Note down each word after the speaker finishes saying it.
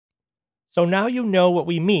So now you know what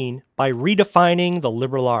we mean by redefining the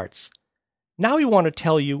liberal arts. Now we want to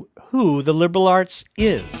tell you who the liberal arts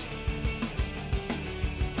is.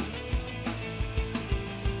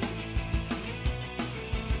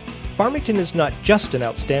 Farmington is not just an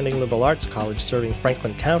outstanding liberal arts college serving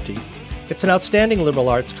Franklin County. It's an outstanding liberal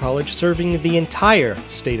arts college serving the entire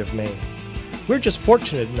state of Maine. We're just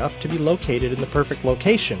fortunate enough to be located in the perfect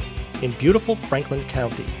location, in beautiful Franklin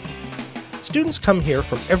County. Students come here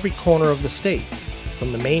from every corner of the state,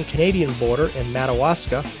 from the Maine-Canadian border in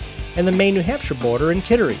Madawaska and the Maine-New Hampshire border in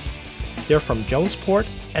Kittery. They're from Jonesport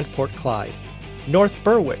and Port Clyde, North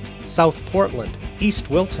Berwick, South Portland, East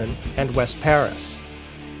Wilton, and West Paris,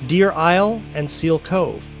 Deer Isle and Seal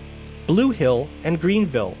Cove, Blue Hill and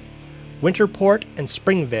Greenville, Winterport and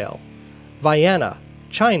Springvale, Vienna,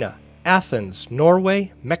 China, Athens,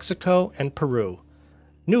 Norway, Mexico, and Peru,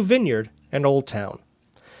 New Vineyard, and Old Town.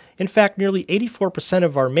 In fact, nearly 84%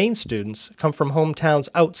 of our Maine students come from hometowns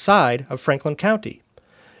outside of Franklin County.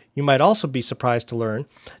 You might also be surprised to learn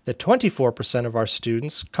that 24% of our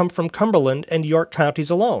students come from Cumberland and York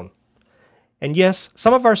counties alone. And yes,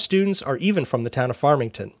 some of our students are even from the town of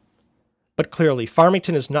Farmington. But clearly,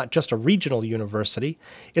 Farmington is not just a regional university,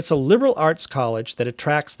 it's a liberal arts college that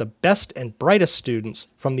attracts the best and brightest students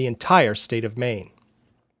from the entire state of Maine.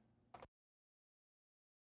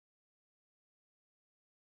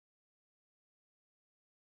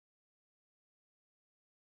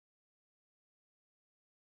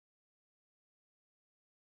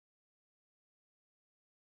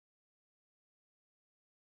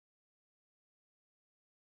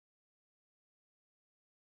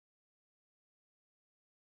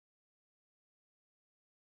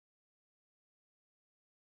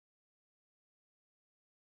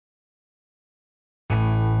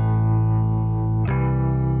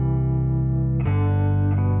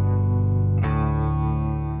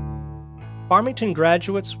 Farmington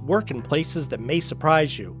graduates work in places that may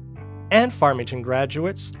surprise you, and Farmington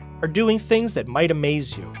graduates are doing things that might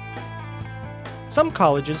amaze you. Some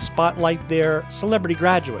colleges spotlight their celebrity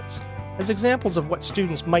graduates as examples of what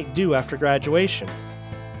students might do after graduation.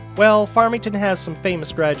 Well, Farmington has some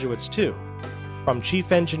famous graduates too, from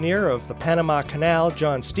chief engineer of the Panama Canal,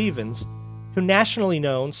 John Stevens, to nationally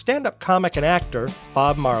known stand-up comic and actor,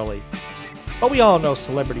 Bob Marley. But we all know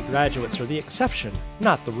celebrity graduates are the exception,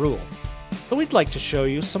 not the rule. So we'd like to show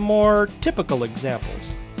you some more typical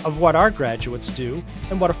examples of what our graduates do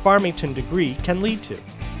and what a Farmington degree can lead to.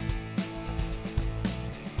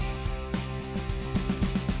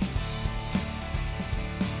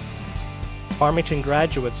 Farmington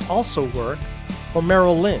graduates also work for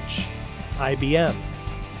Merrill Lynch, IBM,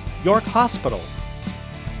 York Hospital,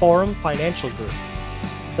 Forum Financial Group,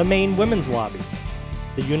 the Maine Women's Lobby,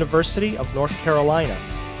 the University of North Carolina,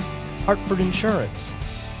 Hartford Insurance,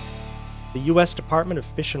 the U.S. Department of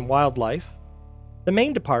Fish and Wildlife, the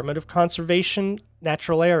Maine Department of Conservation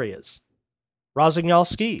Natural Areas, Rossignol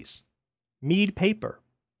Skis, Mead Paper,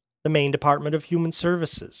 the Maine Department of Human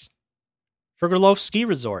Services, Sugarloaf Ski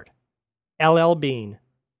Resort, LL Bean,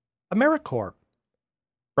 AmeriCorps,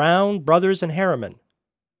 Brown Brothers and Harriman,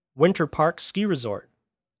 Winter Park Ski Resort,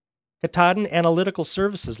 Katahdin Analytical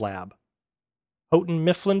Services Lab, Houghton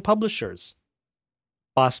Mifflin Publishers,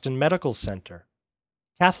 Boston Medical Center,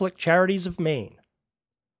 Catholic Charities of Maine,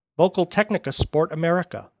 Vocal Technica Sport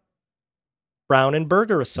America, Brown and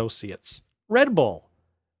Berger Associates, Red Bull,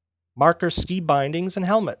 Marker Ski Bindings and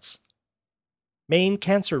Helmets, Maine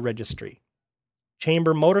Cancer Registry,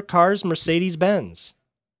 Chamber Motor Cars Mercedes-Benz,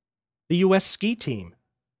 the U.S. Ski Team,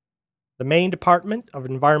 the Maine Department of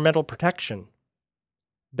Environmental Protection,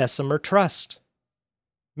 Bessemer Trust,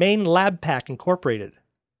 Maine Lab Pack Incorporated,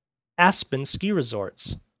 Aspen Ski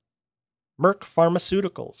Resorts, Merck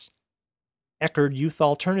Pharmaceuticals, Eckerd Youth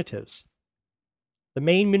Alternatives, the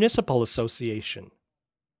Maine Municipal Association,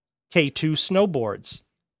 K2 Snowboards,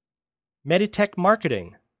 Meditech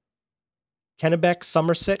Marketing, Kennebec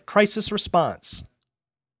Somerset Crisis Response,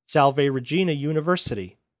 Salve Regina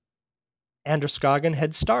University, Androscoggin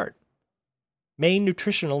Head Start, Maine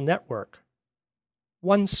Nutritional Network,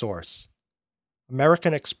 OneSource,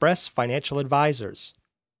 American Express Financial Advisors,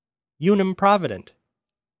 Unum Provident,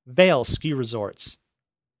 Vail Ski Resorts,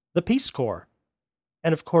 the Peace Corps,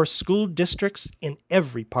 and of course school districts in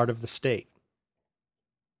every part of the state.